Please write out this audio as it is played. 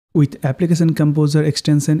With Application Composer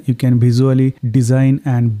extension, you can visually design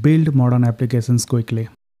and build modern applications quickly.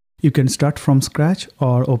 You can start from scratch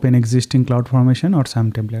or open existing CloudFormation or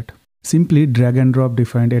SAM template. Simply drag and drop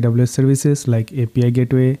different AWS services like API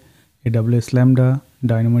Gateway, AWS Lambda,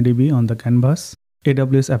 DynamoDB on the canvas.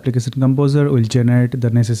 AWS Application Composer will generate the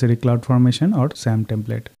necessary CloudFormation or SAM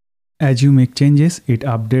template. As you make changes, it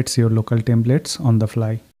updates your local templates on the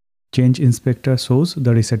fly. Change Inspector shows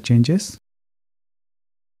the reset changes.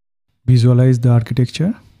 Visualize the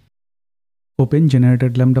architecture. Open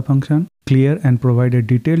generated Lambda function. Clear and provide a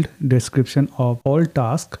detailed description of all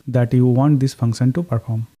tasks that you want this function to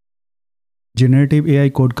perform. Generative AI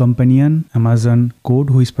Code Companion, Amazon Code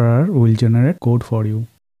Whisperer will generate code for you.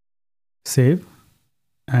 Save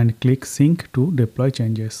and click Sync to deploy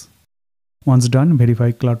changes. Once done,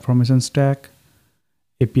 verify CloudFormation stack,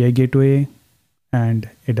 API Gateway, and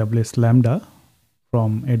AWS Lambda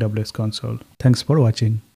from AWS console. Thanks for watching.